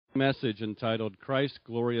Message entitled Christ's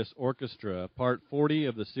Glorious Orchestra, Part 40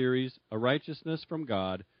 of the series, A Righteousness from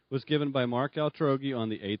God, was given by Mark Altrogi on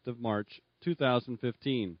the 8th of March,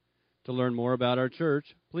 2015. To learn more about our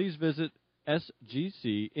church, please visit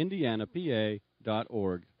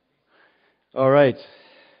sgcindianapa.org. All right.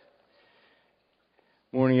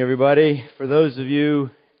 Morning, everybody. For those of you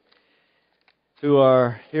who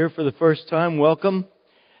are here for the first time, welcome.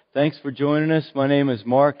 Thanks for joining us. My name is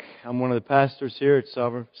Mark. I'm one of the pastors here at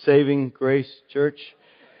Saving Grace Church.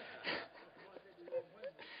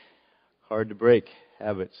 Hard to break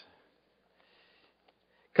habits.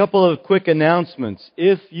 Couple of quick announcements.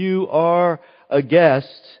 If you are a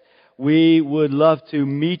guest, we would love to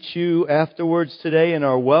meet you afterwards today in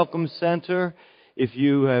our Welcome Center. If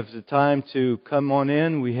you have the time to come on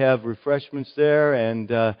in, we have refreshments there,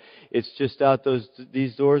 and it's just out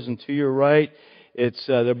these doors and to your right.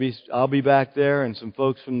 I'll be back there and some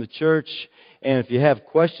folks from the church. And if you have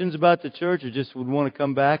questions about the church or just would want to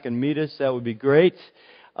come back and meet us, that would be great.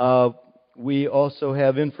 We also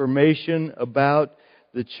have information about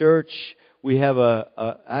the church. We have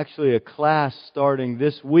actually a class starting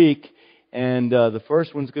this week, and the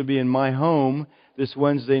first one's going to be in my home this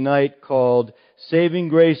Wednesday night called Saving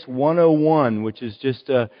Grace 101, which is just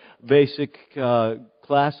a basic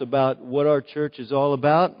class about what our church is all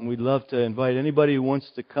about, and we'd love to invite anybody who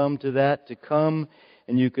wants to come to that to come,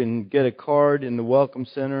 and you can get a card in the Welcome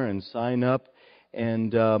Center and sign up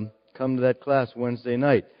and come to that class Wednesday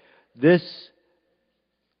night. This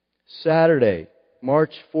Saturday,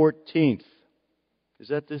 March 14th, is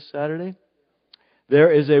that this Saturday?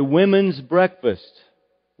 There is a women's breakfast.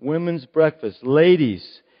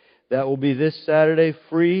 Ladies, that will be this Saturday,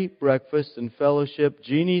 free breakfast and fellowship.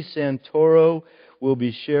 Jeannie Santoro will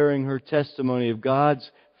be sharing her testimony of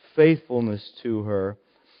God's faithfulness to her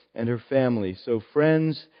and her family. So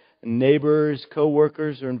friends, neighbors,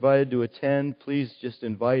 co-workers are invited to attend. Please just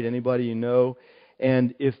invite anybody you know.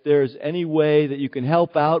 And if there's any way that you can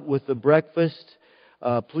help out with the breakfast,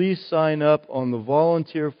 please sign up on the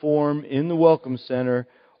volunteer form in the Welcome Center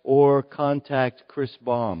or contact Chris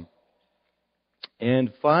Baum.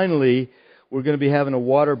 And finally, we're going to be having a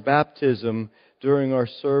water baptism during our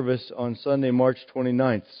service on Sunday, March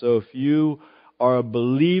 29th. So if you are a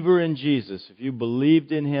believer in Jesus, if you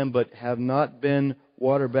believed in Him but have not been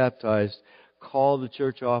water baptized, call the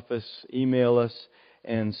church office, email us,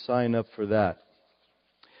 and sign up for that.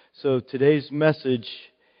 So today's message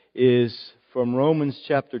is from Romans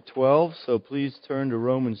chapter 12, so please turn to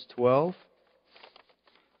Romans 12.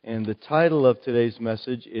 And the title of today's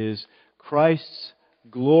message is Christ's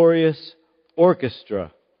Glorious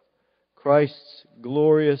Orchestra. Christ's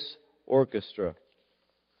Glorious Orchestra.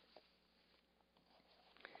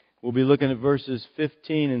 We'll be looking at verses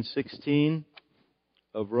 15 and 16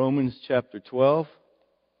 of Romans chapter 12.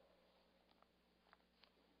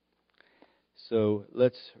 So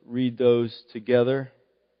let's read those together.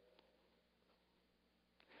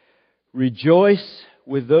 Rejoice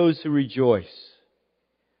with those who rejoice.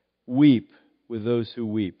 Weep with those who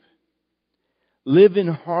weep. Live in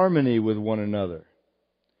harmony with one another.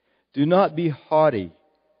 Do not be haughty,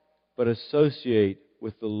 but associate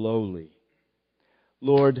with the lowly.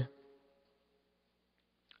 Lord,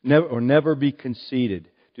 never be conceited.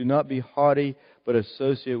 Do not be haughty, but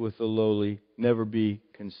associate with the lowly. Never be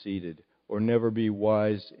conceited, or never be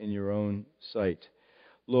wise in your own sight.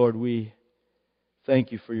 Lord, we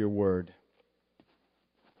thank you for your word.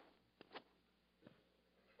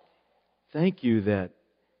 Thank you that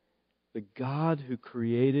the God who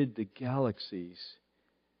created the galaxies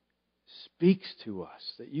speaks to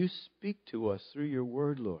us, that you speak to us through your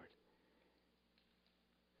word, Lord.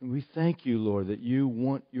 And we thank you, Lord, that you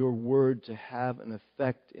want your word to have an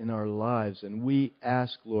effect in our lives. And we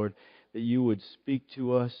ask, Lord, that you would speak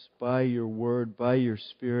to us by your word, by your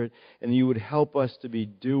Spirit, and you would help us to be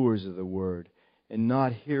doers of the word and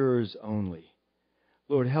not hearers only.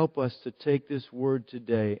 Lord, help us to take this word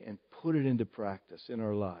today and put it into practice in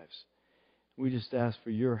our lives. We just ask for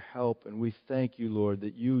your help, and we thank you, Lord,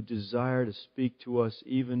 that you desire to speak to us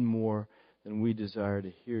even more than we desire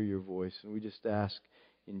to hear your voice. And we just ask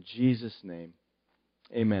in Jesus' name,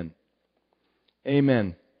 amen.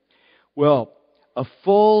 Amen. Well, a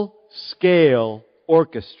full-scale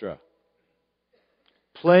orchestra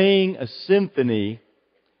playing a symphony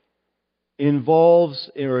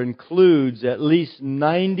involves or includes at least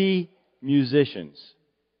 90 musicians.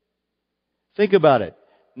 Think about it.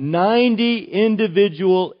 90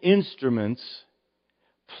 individual instruments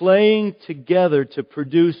playing together to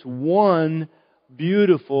produce one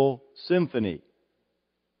beautiful symphony.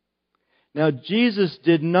 Now, Jesus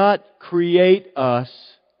did not create us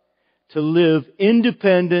to live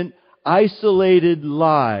independent, isolated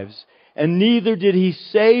lives. And neither did He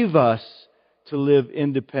save us to live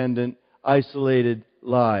independent, isolated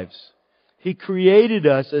lives. He created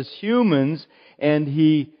us as humans, and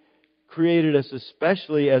He created us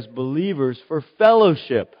especially as believers for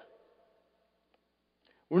fellowship.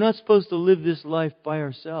 We're not supposed to live this life by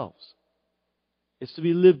ourselves. It's to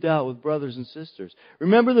be lived out with brothers and sisters.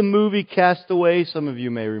 Remember the movie Castaway? Some of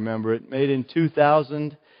you may remember it. Made in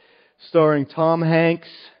 2000, starring Tom Hanks.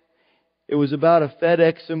 It was about a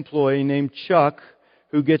FedEx employee named Chuck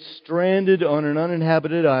who gets stranded on an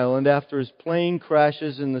uninhabited island after his plane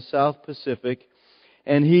crashes in the South Pacific.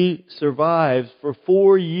 And he survives for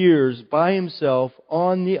 4 years by himself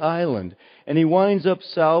on the island. And he winds up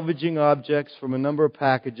salvaging objects from a number of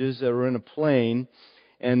packages that are in a plane.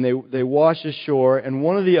 And they wash ashore. And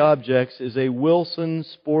one of the objects is a Wilson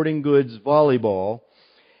Sporting Goods volleyball.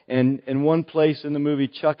 And in one place in the movie,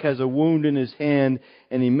 Chuck has a wound in his hand,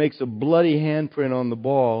 and he makes a bloody handprint on the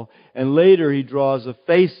ball. And later he draws a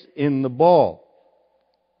face in the ball.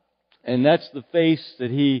 And that's the face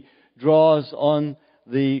that he draws on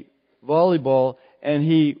the volleyball. And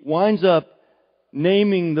he winds up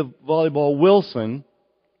naming the volleyball Wilson.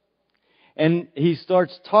 And he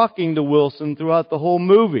starts talking to Wilson throughout the whole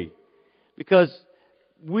movie. Because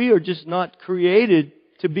we are just not created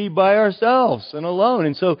to be by ourselves and alone.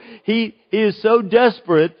 And so he is so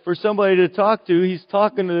desperate for somebody to talk to. He's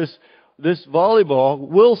talking to this volleyball,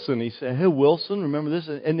 Wilson. He said, "Hey, Wilson, remember this?"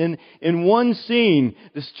 And then in one scene,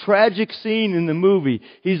 this tragic scene in the movie,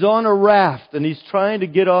 he's on a raft and he's trying to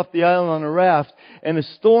get off the island on a raft, and a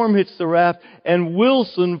storm hits the raft and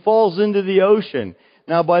Wilson falls into the ocean.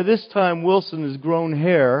 Now, by this time, Wilson has grown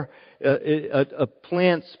hair. A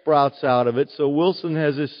plant sprouts out of it. So Wilson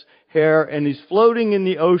has this hair, and he's floating in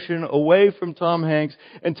the ocean away from Tom Hanks.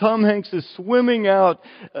 And Tom Hanks is swimming out,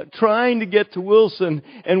 trying to get to Wilson.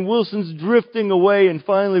 And Wilson's drifting away. And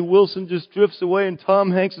finally, Wilson just drifts away. And Tom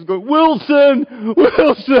Hanks is going, "Wilson!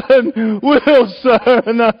 Wilson!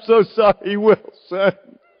 Wilson! I'm so sorry, Wilson!"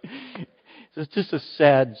 It's just a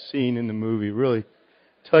sad scene in the movie. It really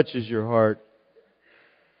touches your heart.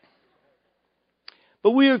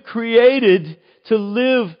 But we are created to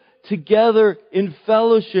live together in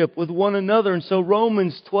fellowship with one another. And so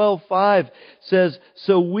Romans 12:5 says,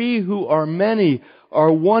 "So we who are many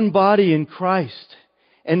are one body in Christ,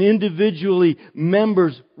 and individually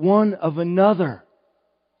members one of another."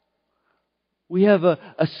 We have a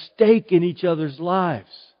stake in each other's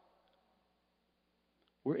lives.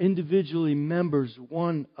 We're individually members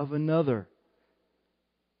one of another.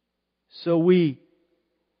 So we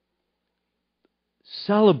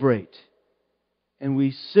celebrate and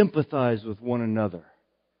we sympathize with one another.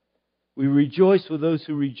 We rejoice with those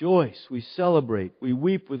who rejoice. We celebrate. We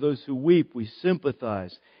weep with those who weep. We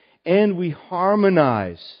sympathize. And we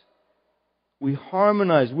harmonize. We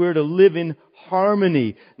harmonize. We're to live in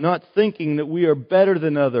harmony, not thinking that we are better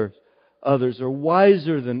than others or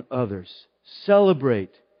wiser than others.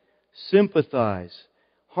 Celebrate, sympathize,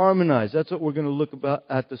 harmonize. That's what we're going to look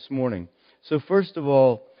at this morning. So first of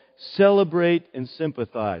all, celebrate and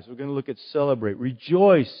sympathize. We're going to look at celebrate.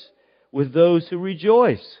 Rejoice with those who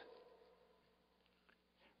rejoice.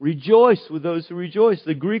 Rejoice with those who rejoice.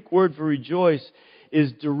 The Greek word for rejoice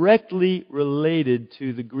is directly related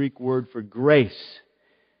to the Greek word for grace.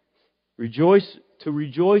 Rejoice, to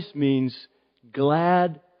rejoice means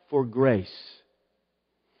glad for grace.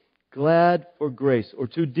 Glad for grace, or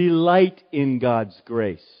to delight in God's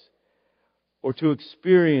grace, or to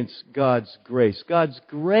experience God's grace. God's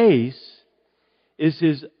grace is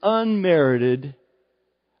His unmerited,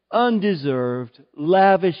 undeserved,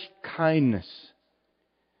 lavish kindness.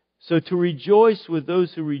 So to rejoice with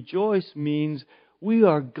those who rejoice means we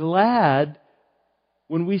are glad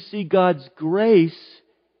when we see God's grace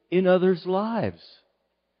in others' lives.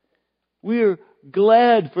 We are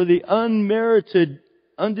glad for the unmerited,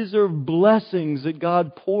 undeserved blessings that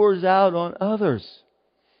God pours out on others.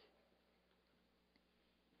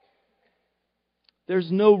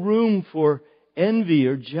 There's no room for envy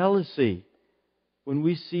or jealousy when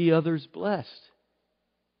we see others blessed.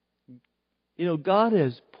 You know, God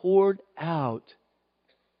has poured out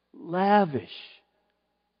lavish,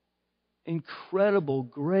 incredible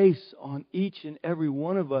grace on each and every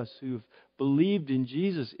one of us who've believed in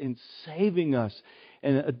Jesus, in saving us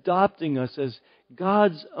and adopting us as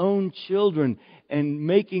God's own children and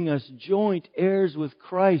making us joint heirs with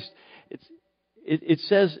Christ. It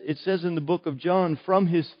says in the book of John, from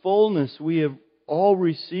His fullness we have all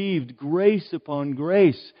received grace upon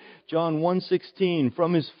grace. John 1:16,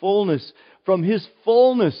 from His fullness,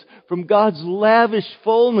 from God's lavish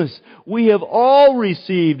fullness, we have all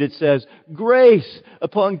received, it says, grace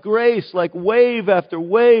upon grace, like wave after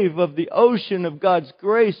wave of the ocean of God's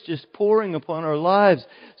grace just pouring upon our lives.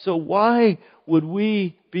 So why would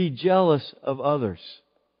we be jealous of others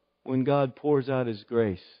when God pours out His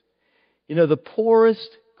grace? You know, the poorest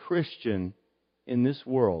Christian in this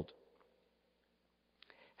world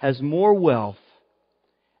has more wealth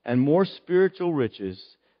and more spiritual riches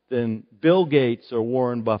than Bill Gates or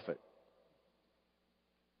Warren Buffett.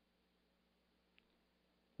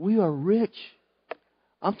 We are rich.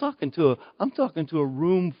 I'm talking to a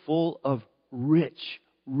room full of rich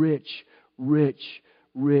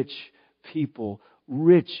people,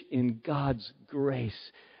 rich in God's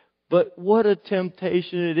grace. But what a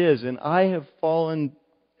temptation it is, and I've fallen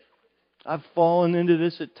into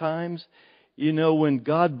this at times. You know, when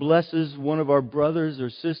God blesses one of our brothers or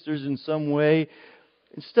sisters in some way,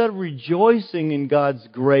 instead of rejoicing in God's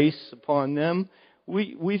grace upon them,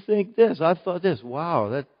 we think this. I've thought this.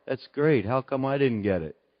 Wow, that's great. How come I didn't get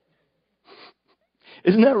it?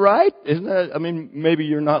 Isn't that right? Isn't that? I mean, maybe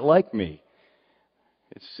you're not like me.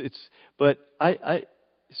 But I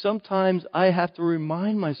sometimes I have to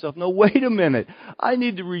remind myself. No, wait a minute. I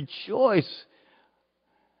need to rejoice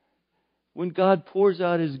when God pours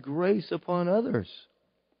out His grace upon others.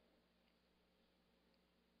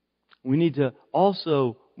 We need to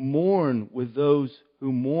also mourn with those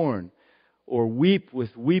who mourn, or weep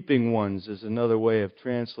with weeping ones is another way of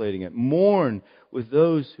translating it. Mourn with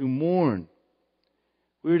those who mourn.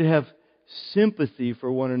 We're to have sympathy for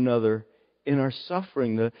one another in our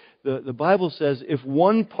suffering. The Bible says if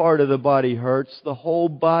one part of the body hurts, the whole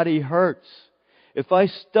body hurts. If I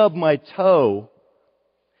stub my toe,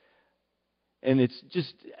 and it's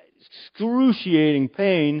just excruciating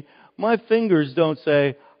pain, my fingers don't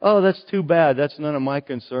say, oh, that's too bad, that's none of my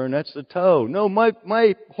concern, that's the toe. No, my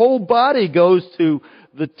whole body goes to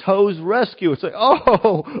the toe's rescue. It's like,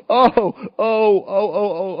 oh.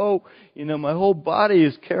 You know, my whole body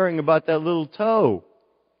is caring about that little toe.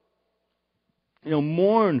 You know,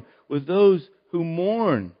 mourn with those who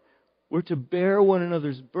mourn. We're to bear one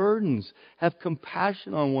another's burdens, have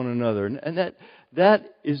compassion on one another. And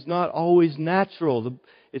that is not always natural.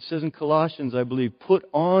 It says in Colossians, I believe, put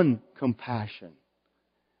on compassion.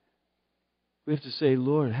 We have to say,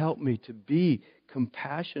 Lord, help me to be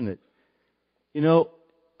compassionate. You know,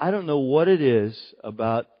 I don't know what it is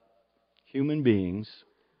about human beings.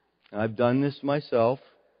 I've done this myself.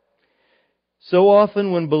 So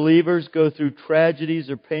often when believers go through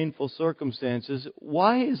tragedies or painful circumstances,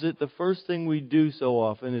 why is it the first thing we do so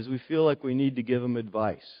often is we feel like we need to give them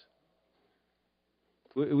advice?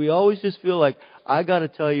 We always just feel like, I got to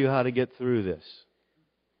tell you how to get through this.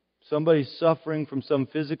 Somebody's suffering from some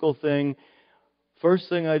physical thing. First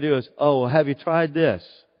thing I do is, oh, have you tried this?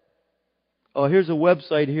 Oh, here's a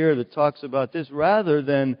website here that talks about this, rather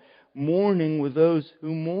than mourning with those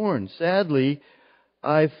who mourn. Sadly,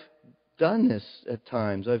 I've done this at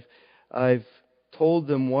times. I've told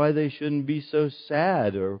them why they shouldn't be so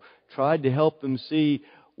sad, or tried to help them see,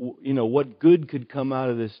 you know, what good could come out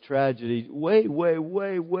of this tragedy. Way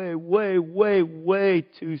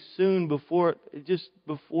too soon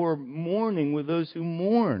before mourning with those who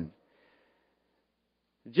mourn.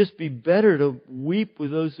 It'd just be better to weep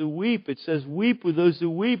with those who weep. It says weep with those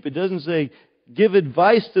who weep. It doesn't say give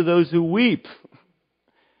advice to those who weep.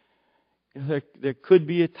 There could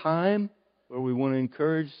be a time where we want to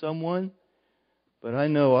encourage someone, but I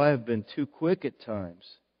know I have been too quick at times.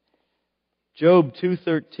 Job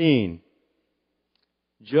 2:13.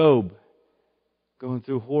 Job, going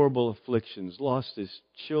through horrible afflictions, lost his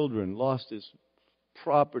children, lost his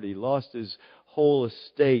property, lost his whole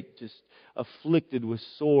estate, just afflicted with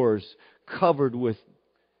sores, covered with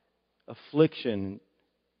affliction,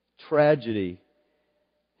 tragedy.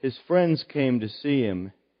 His friends came to see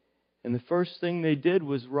him, and the first thing they did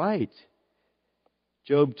was right.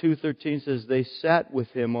 Job 2:13 says, they sat with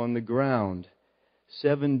him on the ground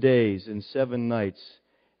 7 days and 7 nights,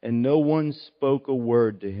 and no one spoke a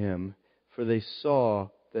word to him, for they saw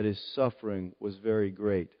that his suffering was very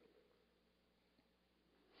great.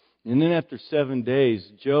 And then after 7 days,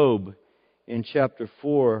 Job, in chapter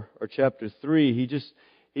 4 or chapter 3, he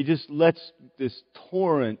just lets this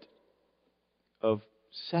torrent of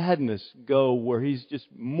sadness go, where he's just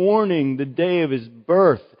mourning the day of his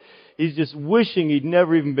birth. He's just wishing he'd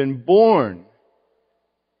never even been born.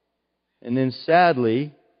 And then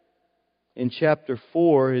sadly, in chapter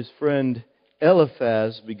 4, his friend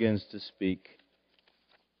Eliphaz begins to speak.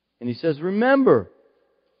 And he says, remember,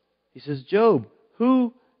 he says, Job,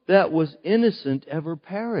 who that was innocent ever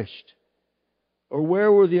perished? Or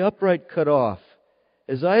where were the upright cut off?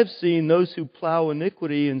 As I have seen, those who plow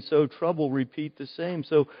iniquity and sow trouble repeat the same.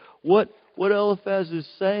 So what Eliphaz is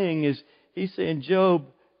saying is, he's saying, Job,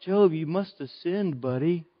 you must have sinned,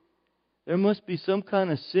 buddy. There must be some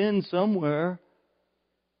kind of sin somewhere.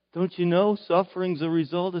 Don't you know? Suffering's a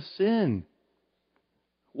result of sin.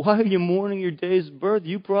 Why are you mourning your day's birth?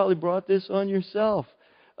 You probably brought this on yourself.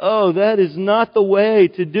 Oh, that is not the way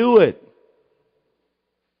to do it.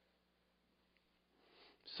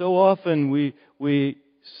 So often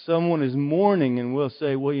someone is mourning and we'll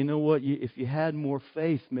say, well, you know what? If you had more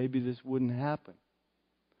faith, maybe this wouldn't happen.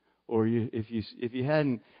 Or if you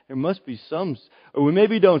hadn't, there must be some, or we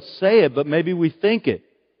maybe don't say it, but maybe we think it.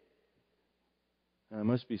 There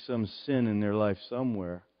must be some sin in their life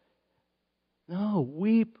somewhere. No,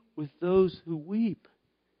 weep with those who weep.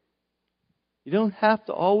 You don't have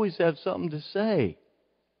to always have something to say.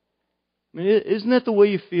 I mean, isn't that the way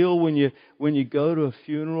you feel when you go to a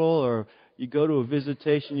funeral or you go to a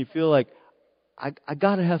visitation? You feel like, I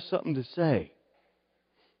got to have something to say.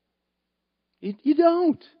 You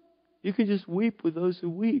don't. You can just weep with those who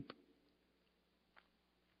weep.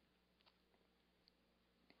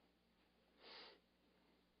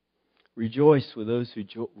 Rejoice with those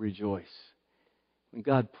who rejoice. When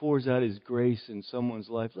God pours out His grace in someone's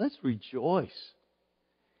life, let's rejoice.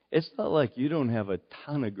 It's not like you don't have a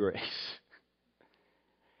ton of grace.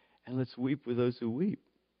 And let's weep with those who weep.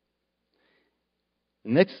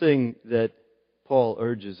 The next thing that Paul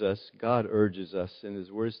urges us, God urges us in His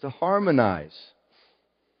Word, is to harmonize.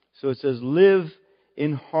 So it says, live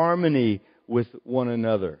in harmony with one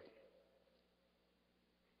another.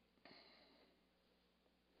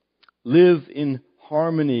 Live in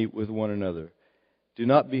harmony with one another. Do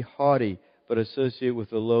not be haughty, but associate with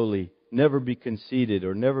the lowly. Never be conceited,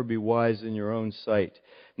 or never be wise in your own sight.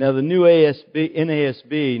 Now the new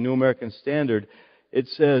NASB, New American Standard, it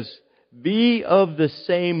says, be of the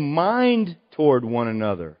same mind toward one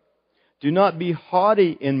another. Do not be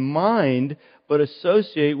haughty in mind, but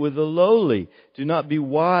associate with the lowly. Do not be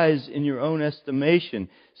wise in your own estimation.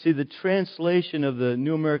 See, the translation of the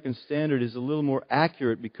New American Standard is a little more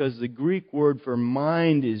accurate because the Greek word for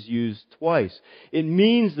mind is used twice. It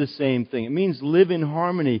means the same thing. It means live in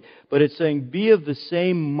harmony, but it's saying be of the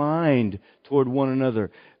same mind toward one another.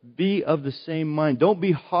 Be of the same mind. Don't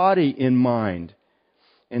be haughty in mind.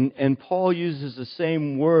 And Paul uses the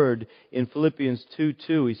same word in Philippians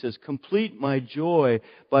 2:2. He says, complete my joy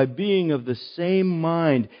by being of the same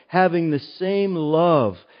mind, having the same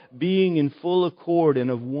love, being in full accord and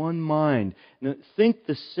of one mind. Now, think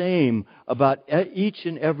the same about each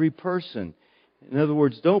and every person. In other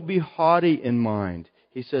words, don't be haughty in mind.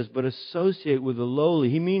 He says, but associate with the lowly.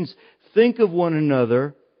 He means think of one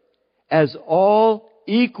another as all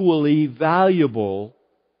equally valuable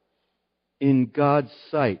in God's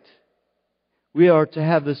sight. We are to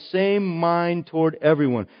have the same mind toward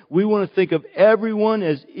everyone. We want to think of everyone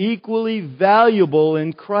as equally valuable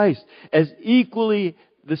in Christ, as equally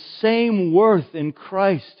the same worth in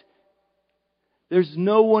Christ. There's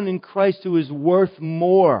no one in Christ who is worth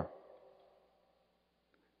more.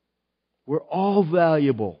 We're all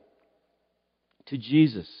valuable to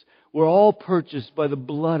Jesus. We're all purchased by the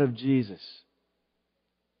blood of Jesus.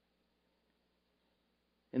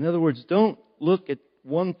 In other words, don't look at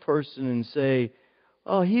one person and say,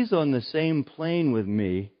 oh, he's on the same plane with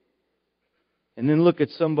me. And then look at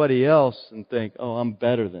somebody else and think, oh, I'm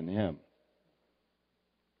better than him.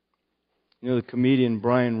 You know, the comedian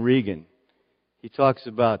Brian Regan, he talks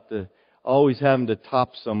about always having to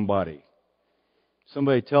top somebody.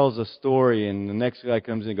 Somebody tells a story and the next guy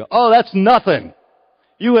comes in and goes, oh, that's nothing.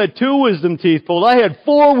 You had 2 wisdom teeth pulled. I had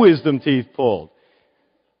 4 wisdom teeth pulled.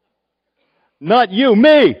 Not you,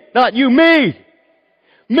 me. Not you, me.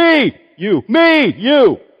 Me, you. Me,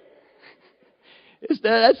 you.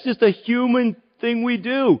 That's just a human thing we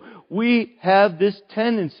do. We have this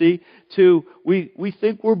tendency we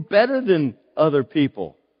think we're better than other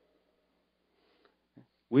people.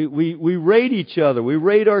 We rate each other. We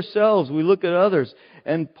rate ourselves. We look at others.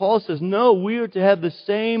 And Paul says, no, we are to have the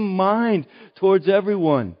same mind towards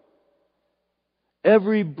everyone.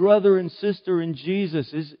 Every brother and sister in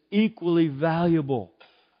Jesus is equally valuable.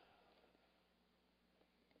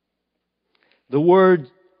 The word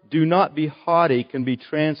do not be haughty can be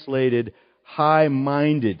translated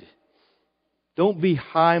high-minded. Don't be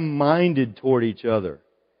high-minded toward each other.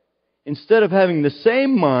 Instead of having the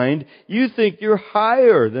same mind, you think you're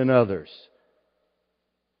higher than others.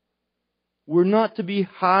 We're not to be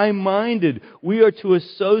high-minded. We are to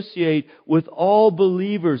associate with all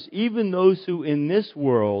believers, even those who in this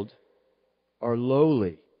world are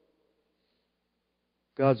lowly.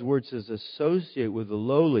 God's Word says associate with the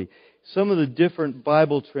lowly. Some of the different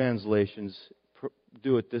Bible translations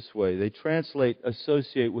do it this way. They translate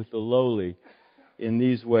associate with the lowly in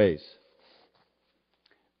these ways.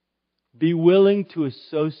 Be willing to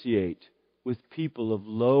associate with people of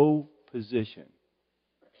low position.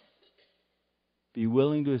 Be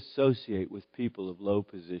willing to associate with people of low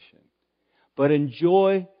position. But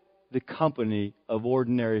enjoy the company of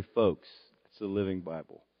ordinary folks. That's the Living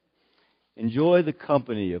Bible. Enjoy the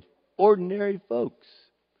company of ordinary folks.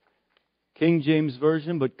 King James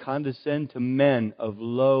Version, but condescend to men of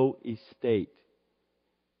low estate.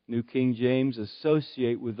 New King James,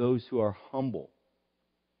 associate with those who are humble.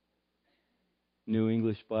 New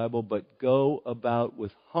English Bible, but go about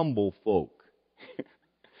with humble folk.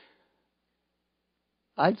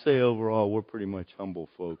 I'd say overall we're pretty much humble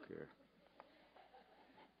folk here.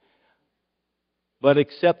 But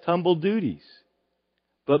accept humble duties.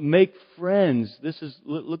 But make friends.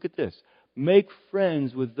 Look at this. Make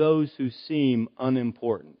friends with those who seem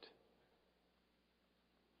unimportant.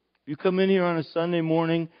 If you come in here on a Sunday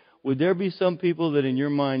morning, would there be some people that in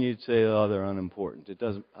your mind you'd say, oh, they're unimportant?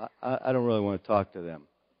 I don't really want to talk to them.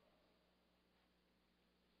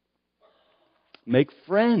 Make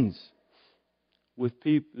friends with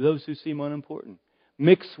those who seem unimportant.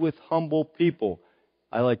 Mix with humble people.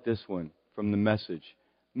 I like this one from the Message.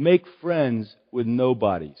 Make friends with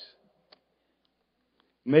nobodies.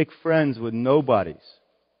 Make friends with nobodies.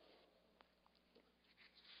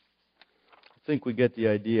 I think we get the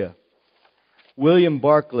idea. William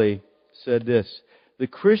Barclay said this: the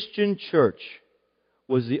Christian church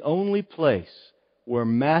was the only place where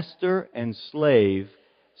master and slave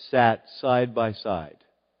sat side by side.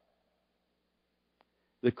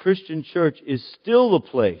 The Christian church is still the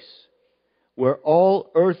place where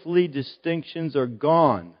all earthly distinctions are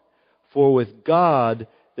gone, for with God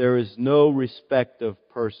there is no respect of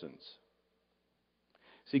persons.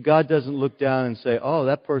 See, God doesn't look down and say, oh,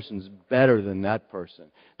 that person's better than that person.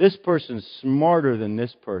 This person's smarter than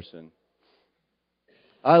this person.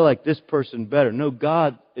 I like this person better. No,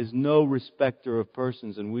 God is no respecter of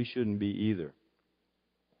persons, and we shouldn't be either.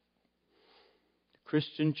 The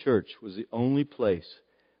Christian church was the only place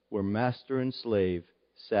where master and slave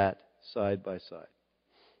sat side by side.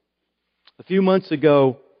 A few months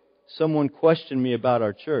ago, someone questioned me about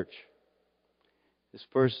our church. This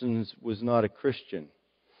person was not a Christian.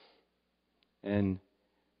 And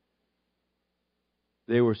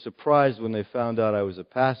they were surprised when they found out I was a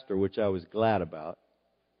pastor, which I was glad about.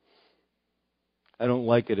 I don't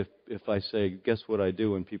like it if I say, guess what I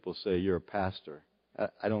do, when people say, you're a pastor.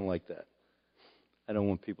 I don't like that. I don't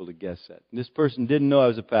want people to guess that. And this person didn't know I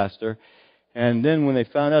was a pastor. And then when they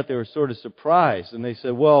found out, they were sort of surprised. And they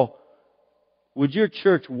said, well, would your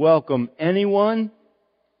church welcome anyone?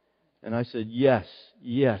 And I said, yes,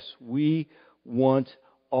 we want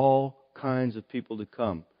all kinds of people to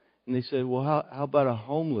come. And they said, well, how about a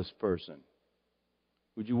homeless person?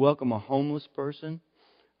 Would you welcome a homeless person?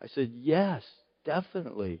 I said, yes,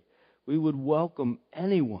 definitely. We would welcome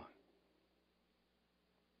anyone.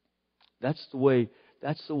 That's the way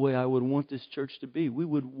I would want this church to be. We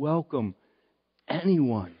would welcome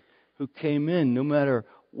anyone who came in, no matter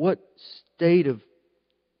what state of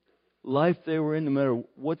life they were in, no matter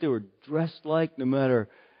what they were dressed like, no matter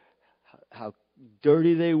how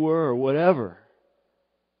dirty they were or whatever.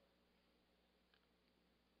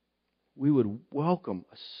 We would welcome,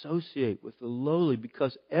 associate with the lowly,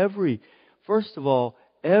 because first of all,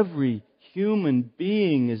 every human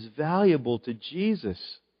being is valuable to Jesus.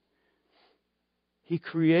 He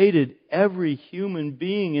created every human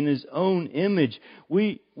being in His own image.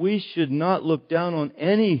 We should not look down on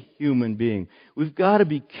any human being. We've got to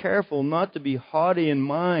be careful not to be haughty in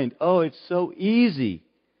mind. Oh, it's so easy.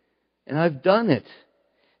 And I've done it.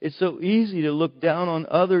 It's so easy to look down on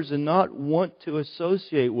others and not want to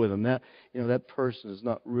associate with them. That person is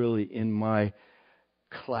not really in my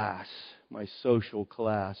class, my social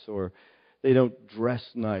class, or they don't dress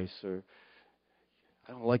nice, or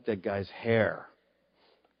I don't like that guy's hair.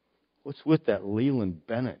 What's with that Leland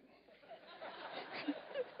Bennett?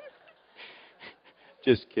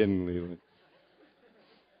 Just kidding, Leland.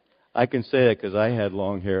 I can say that because I had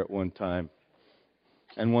long hair at one time.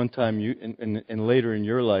 And one time you, and later in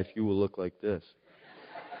your life, you will look like this.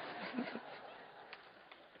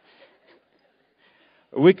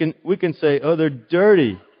 We can say, oh, they're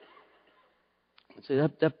dirty. Say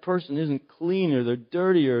that person isn't clean, or they're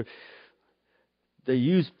dirty, or they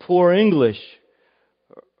use poor English.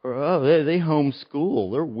 Or, oh, they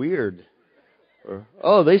homeschool. They're weird. Or,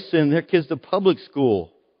 oh, they send their kids to public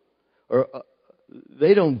school. Or,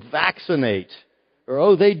 they don't vaccinate. Or,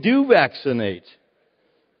 oh, they do vaccinate.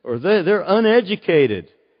 Or they're uneducated.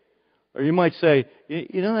 Or you might say,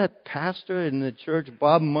 you know that pastor in the church,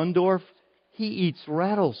 Bob Mundorf? He eats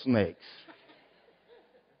rattlesnakes.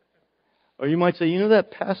 Or you might say, you know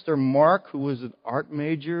that Pastor Mark, who was an art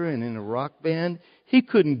major and in a rock band? He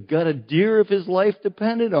couldn't gut a deer if his life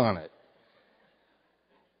depended on it.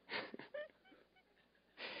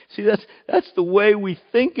 See, that's the way we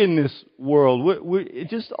think in this world. We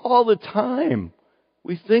just all the time,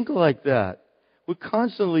 we think like that. We're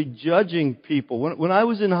constantly judging people. When I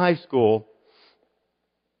was in high school,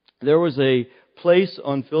 there was a place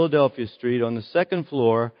on Philadelphia Street on the second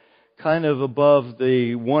floor, kind of above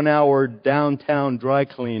the 1 hour downtown dry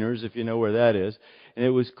cleaners, if you know where that is. And it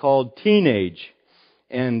was called Teenage.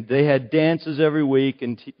 And they had dances every week,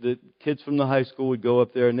 and the kids from the high school would go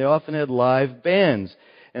up there, and they often had live bands.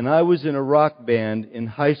 And I was in a rock band in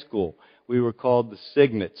high school. We were called the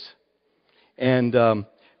Signets. And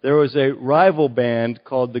there was a rival band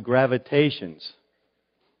called the Gravitations.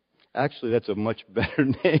 Actually, that's a much better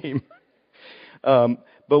name.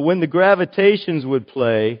 But when the Gravitations would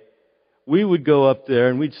play, we would go up there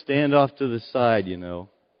and we'd stand off to the side,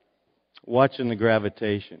 watching the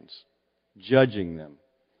Gravitations, judging them.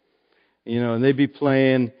 And they'd be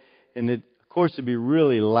playing, and of course it'd be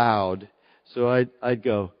really loud. So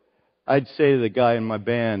I'd say to the guy in my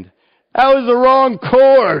band, that was the wrong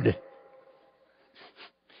chord.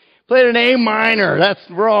 Played an A minor, that's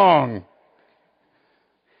wrong.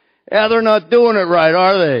 Yeah, they're not doing it right,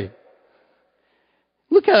 are they?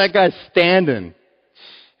 Look how that guy's standing.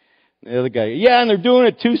 The other guy, yeah, and they're doing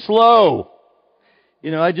it too slow.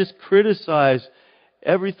 I just criticized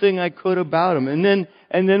everything I could about them. And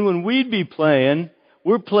then when we'd be playing,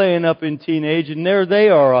 we're playing up in Teenage, and there they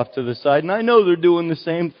are off to the side, and I know they're doing the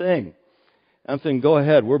same thing. I'm thinking, go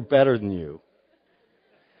ahead, we're better than you.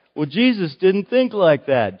 Well, Jesus didn't think like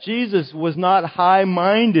that. Jesus was not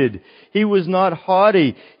high-minded. He was not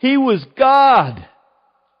haughty. He was God.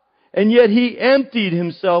 And yet He emptied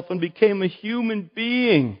Himself and became a human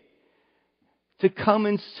being to come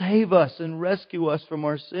and save us and rescue us from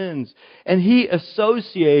our sins. And He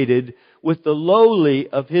associated with the lowly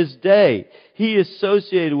of His day. He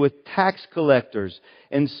associated with tax collectors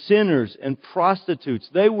and sinners and prostitutes.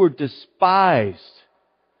 They were despised.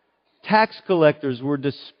 Tax collectors were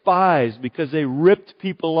despised because they ripped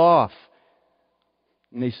people off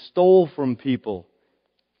and they stole from people.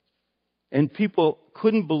 And people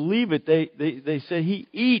couldn't believe it. They said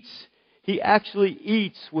He actually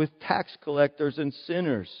eats with tax collectors and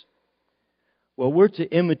sinners. Well, we're to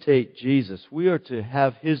imitate Jesus. We are to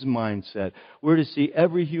have His mindset. We're to see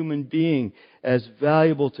every human being as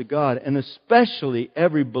valuable to God, and especially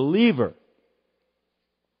every believer.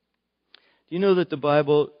 Do you know that the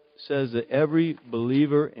Bible says that every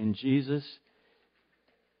believer in Jesus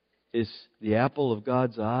is the apple of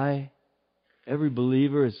God's eye? Every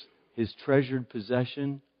believer is His treasured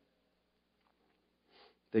possession.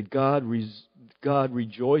 That God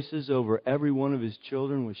rejoices over every one of His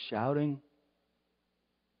children with shouting.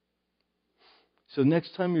 So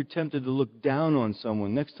next time you're tempted to look down on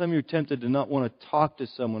someone, next time you're tempted to not want to talk to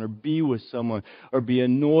someone or be with someone or be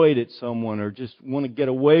annoyed at someone or just want to get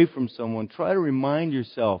away from someone, try to remind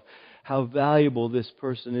yourself how valuable this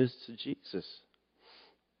person is to Jesus.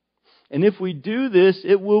 And if we do this,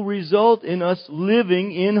 it will result in us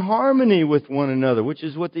living in harmony with one another, which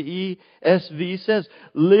is what the ESV says.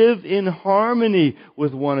 Live in harmony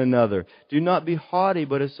with one another. Do not be haughty,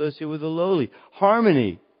 but associate with the lowly.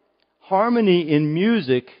 Harmony. Harmony in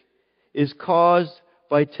music is caused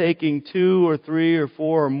by taking 2 or 3 or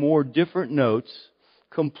 4 or more different notes,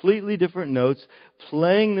 completely different notes,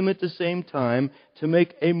 playing them at the same time to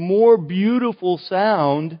make a more beautiful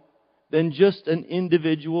sound than just an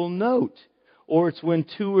individual note. Or it's when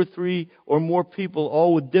 2 or 3 or more people,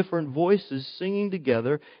 all with different voices, singing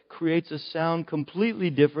together, creates a sound completely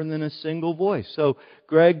different than a single voice. So,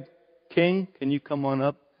 Greg King, can you come on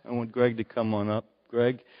up? I want Greg to come on up.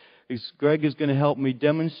 Greg is going to help me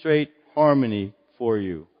demonstrate harmony for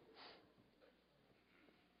you.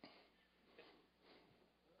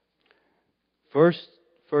 First,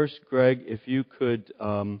 Greg, if you could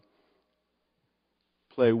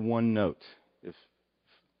play one note. Is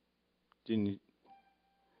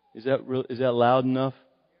that loud enough?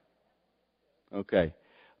 Okay.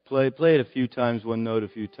 Play it a few times, one note a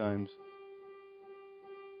few times.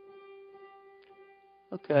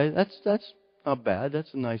 Okay, that's not bad.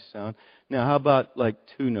 That's a nice sound. Now, how about like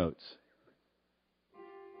 2 notes?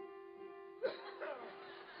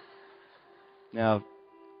 Now,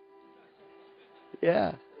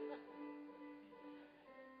 yeah.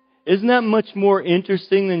 Isn't that much more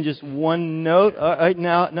interesting than just one note? All right,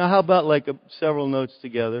 now how about like several notes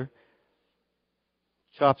together?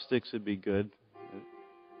 Chopsticks would be good.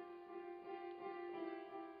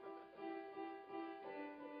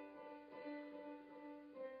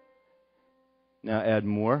 Now add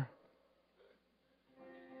more.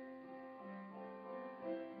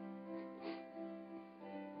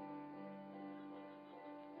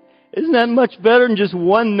 Isn't that much better than just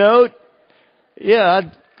one note? Yeah,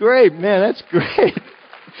 great, man. That's great.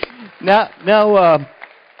 Now, how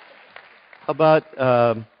about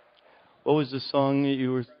what was the song that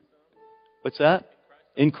you were? What's that?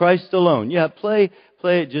 In Christ Alone. Yeah, play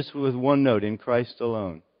it just with one note. In Christ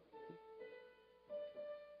Alone.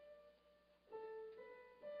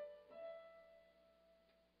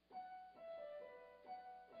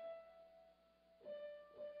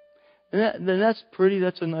 And that's pretty.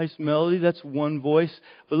 That's a nice melody. That's one voice.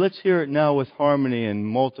 But let's hear it now with harmony and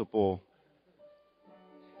multiple.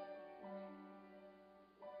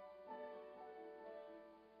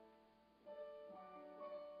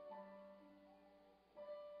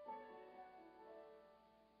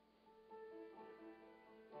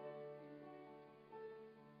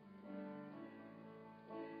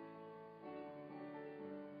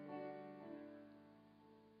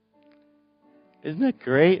 Isn't that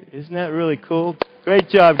great? Isn't that really cool? Great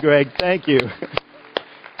job, Greg. Thank you.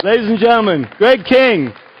 Ladies and gentlemen, Greg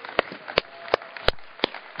King.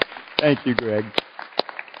 Thank you, Greg.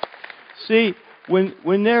 See,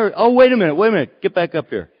 when there... Oh, wait a minute. Get back up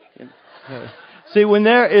here. See, when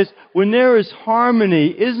there is harmony,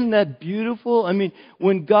 isn't that beautiful? I mean,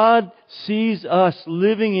 when God sees us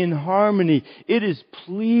living in harmony, it is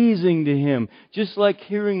pleasing to Him. Just like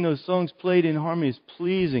hearing those songs played in harmony is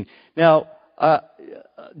pleasing. Now,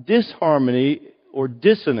 disharmony or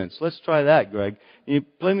dissonance. Let's try that, Greg. Can you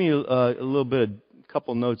play me a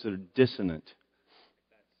couple notes that are dissonant?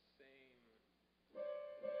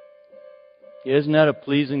 Isn't that a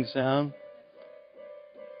pleasing sound?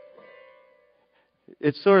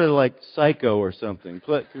 It's sort of like Psycho or something.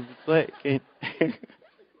 Play.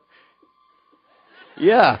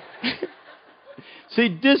 Yeah. See,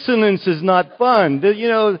 dissonance is not fun. You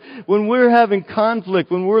know, when we're having conflict,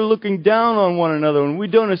 when we're looking down on one another, when we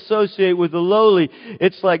don't associate with the lowly,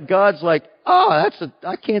 it's like God's like, I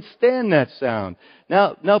can't stand that sound.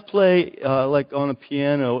 Now play like on a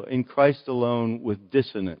piano in Christ Alone with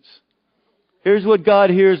dissonance. Here's what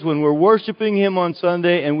God hears when we're worshiping Him on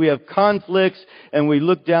Sunday and we have conflicts and we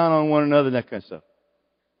look down on one another, that kind of stuff.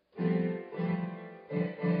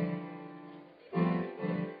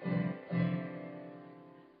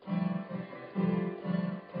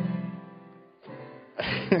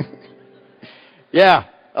 Yeah.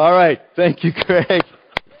 All right. Thank you, Craig.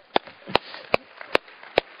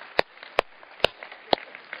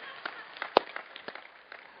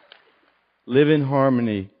 Live in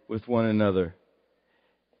harmony with one another.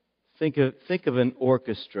 Think of an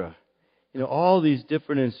orchestra. You know, all these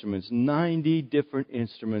different instruments, 90 different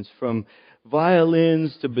instruments, from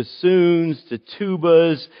violins to bassoons to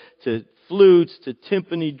tubas to flutes to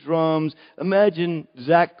timpani drums. Imagine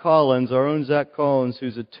Zach Collins, our own Zach Collins,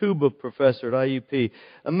 who's a tuba professor at IUP.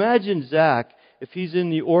 Imagine Zach if he's in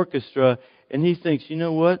the orchestra and he thinks, you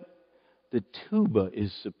know what? The tuba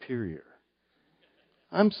is superior.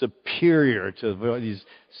 I'm superior to these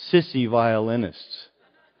sissy violinists.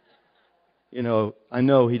 You know, I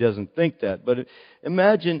know he doesn't think that, but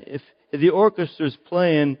imagine if the orchestra's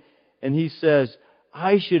playing and he says,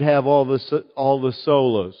 I should have all the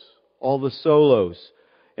solos.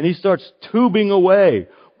 And he starts tubing away.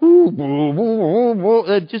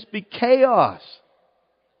 It'd just be chaos.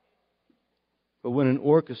 But when an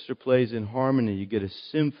orchestra plays in harmony, you get a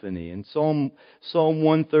symphony. And Psalm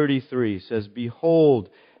 133 says, Behold,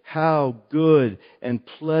 how good and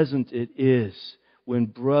pleasant it is when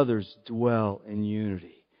brothers dwell in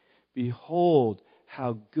unity. Behold,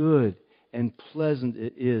 how good and pleasant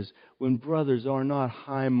it is when brothers are not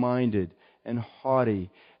high-minded and haughty,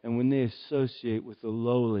 and when they associate with the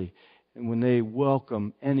lowly, and when they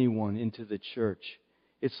welcome anyone into the church.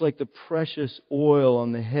 It's like the precious oil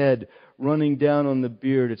on the head running down on the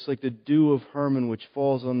beard. It's like the dew of Hermon which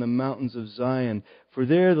falls on the mountains of Zion. For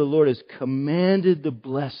there the Lord has commanded the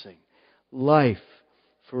blessing, life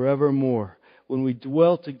forevermore. When we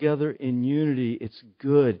dwell together in unity, it's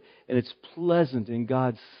good and it's pleasant in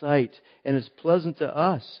God's sight and it's pleasant to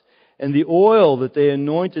us. And the oil that they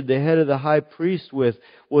anointed the head of the high priest with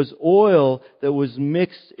was oil that was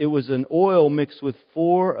mixed. It was an oil mixed with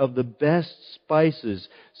 4 of the best spices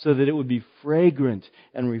so that it would be fragrant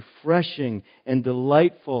and refreshing and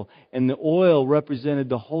delightful. And the oil represented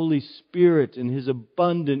the Holy Spirit and His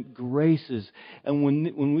abundant graces. And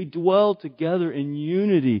when we dwell together in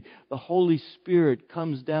unity, the Holy Spirit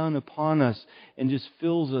comes down upon us and just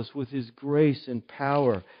fills us with His grace and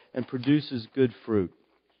power and produces good fruit.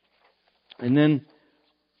 And then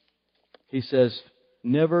he says,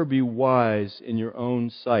 never be wise in your own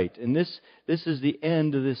sight. And this is the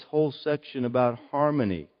end of this whole section about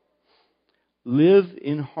harmony. Live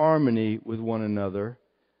in harmony with one another.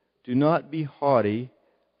 Do not be haughty,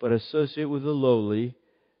 but associate with the lowly.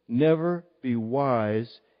 Never be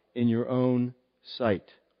wise in your own sight,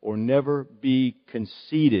 or never be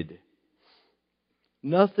conceited.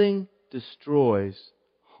 Nothing destroys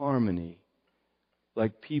harmony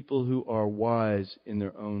like people who are wise in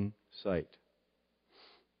their own sight.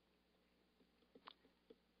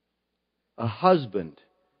 A husband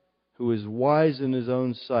who is wise in his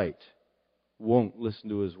own sight won't listen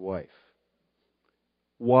to his wife.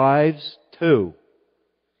 Wives, too.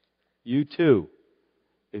 You too.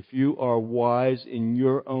 If you are wise in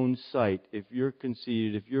your own sight, if you're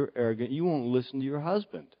conceited, if you're arrogant, you won't listen to your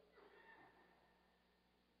husband.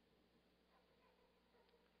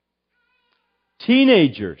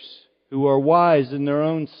 Teenagers who are wise in their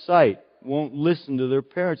own sight won't listen to their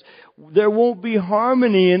parents. There won't be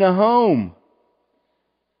harmony in a home.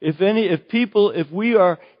 If we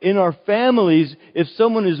are in our families, if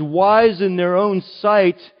someone is wise in their own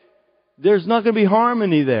sight, there's not going to be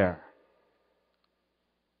harmony there.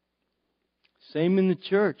 Same in the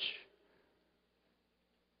church.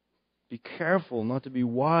 Be careful not to be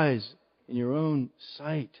wise in your own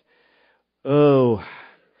sight. Oh,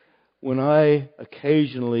 when I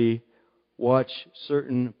occasionally watch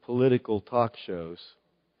certain political talk shows,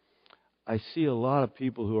 I see a lot of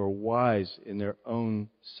people who are wise in their own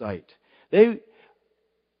sight. They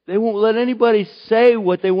won't let anybody say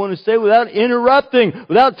what they want to say without interrupting,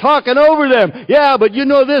 without talking over them. Yeah, but you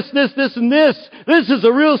know this, and this. This is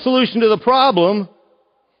a real solution to the problem.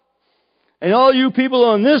 And all you people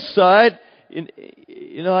on this side,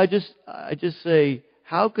 I just say,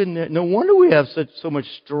 how can there, no wonder we have so much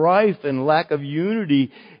strife and lack of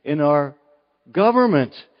unity in our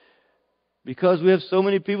government. Because we have so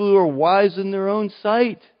many people who are wise in their own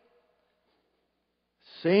sight.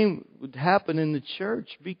 Same would happen in the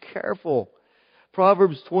church. Be careful.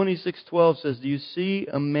 Proverbs 26:12 says, do you see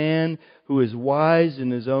a man who is wise in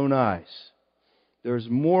his own eyes? There's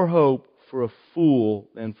more hope for a fool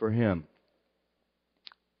than for him.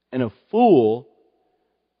 And a fool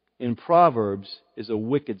in Proverbs is a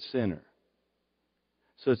wicked sinner.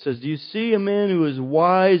 So it says, do you see a man who is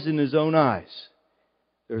wise in his own eyes?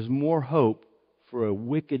 There's more hope for a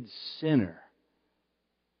wicked sinner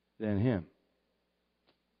than him.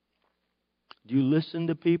 Do you listen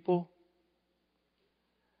to people?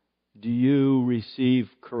 Do you receive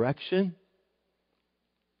correction?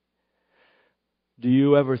 Do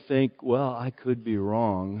you ever think, well, I could be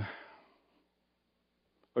wrong?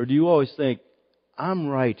 Or do you always think, I'm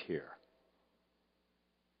right here?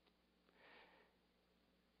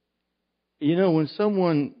 When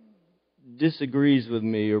someone disagrees with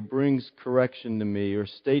me or brings correction to me or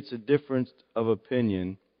states a difference of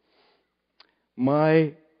opinion,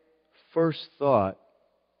 my first thought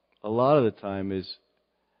a lot of the time is,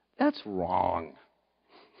 that's wrong.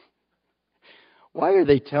 Why are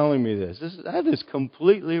they telling me this? That is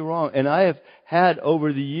completely wrong. And I have had,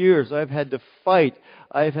 over the years, I've had to fight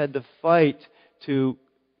to,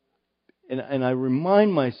 and I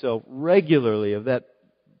remind myself regularly of that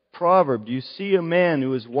proverb. Do you see a man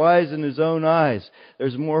who is wise in his own eyes?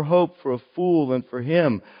 There's more hope for a fool than for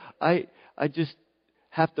him. I just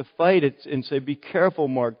have to fight it and say, be careful,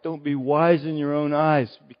 Mark. Don't be wise in your own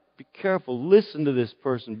eyes. Be careful. Listen to this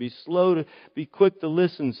person. Be quick to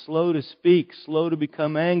listen, slow to speak, slow to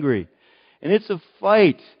become angry. And it's a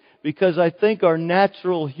fight because I think our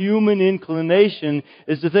natural human inclination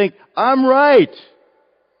is to think, I'm right.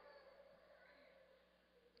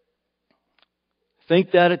 I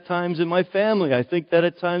think that at times in my family. I think that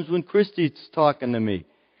at times when Christy's talking to me.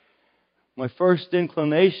 My first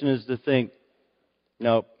inclination is to think,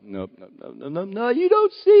 no, you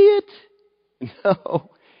don't see it.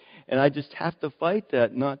 No. And I just have to fight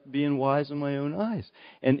that, not being wise in my own eyes.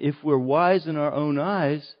 And if we're wise in our own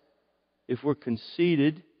eyes, if we're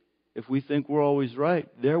conceited, if we think we're always right,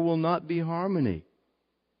 there will not be harmony.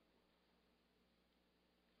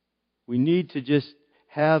 We need to just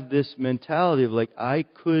have this mentality of like, I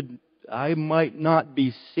could I might not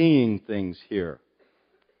be seeing things here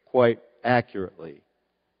quite accurately.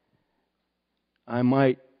 I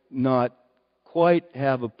might not quite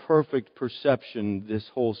have a perfect perception of this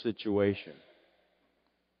whole situation.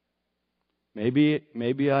 Maybe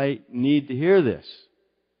I need to hear this.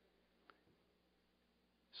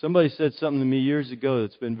 Somebody said something to me years ago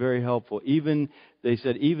that's been very helpful. They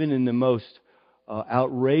said, even in the most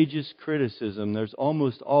outrageous criticism, there's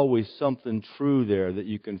almost always something true there that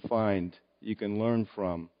you can find, you can learn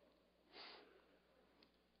from.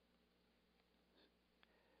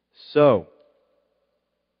 So,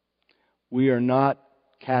 we are not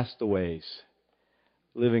castaways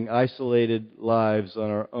living isolated lives on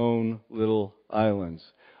our own little islands.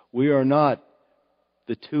 We are not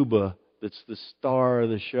the tuba that's the star of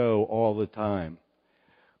the show all the time.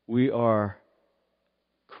 We are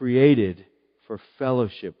created for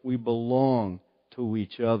fellowship. We belong to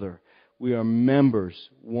each other. We are members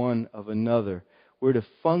one of another. We're to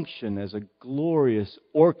function as a glorious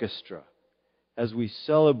orchestra as we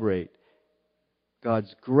celebrate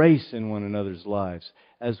God's grace in one another's lives,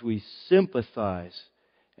 as we sympathize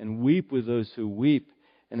and weep with those who weep,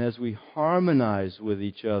 and as we harmonize with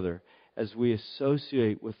each other, as we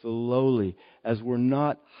associate with the lowly, as we're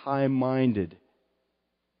not high-minded,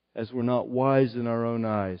 as we're not wise in our own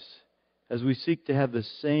eyes, as we seek to have the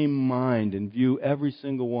same mind and view every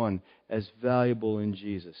single one as valuable in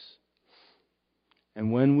Jesus.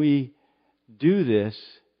 And when we do this,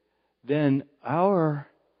 then our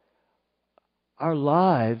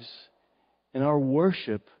lives and our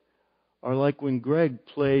worship are like when Greg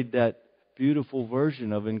played that beautiful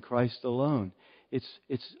version of In Christ Alone.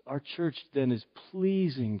 Our church then is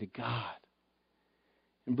pleasing to God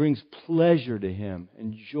and brings pleasure to Him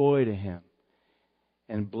and joy to Him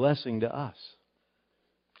and blessing to us.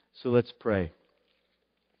 So let's pray.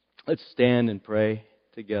 Let's stand and pray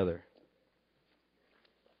together.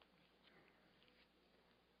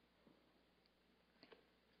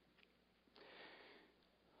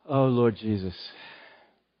 Oh, Lord Jesus,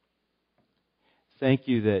 thank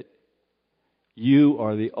You that You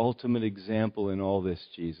are the ultimate example in all this,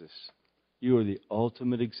 Jesus. You are the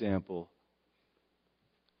ultimate example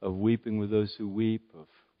of weeping with those who weep, of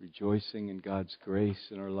rejoicing in God's grace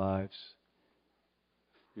in our lives.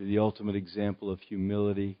 You're the ultimate example of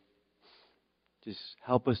humility. Just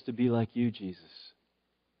help us to be like You, Jesus.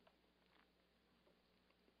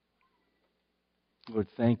 Lord,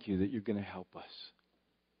 thank You that You're going to help us.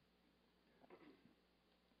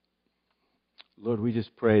 Lord, we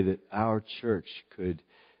just pray that our church could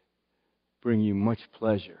bring You much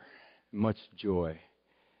pleasure, much joy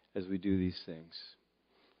as we do these things.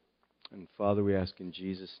 And Father, we ask in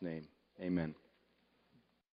Jesus' name, amen.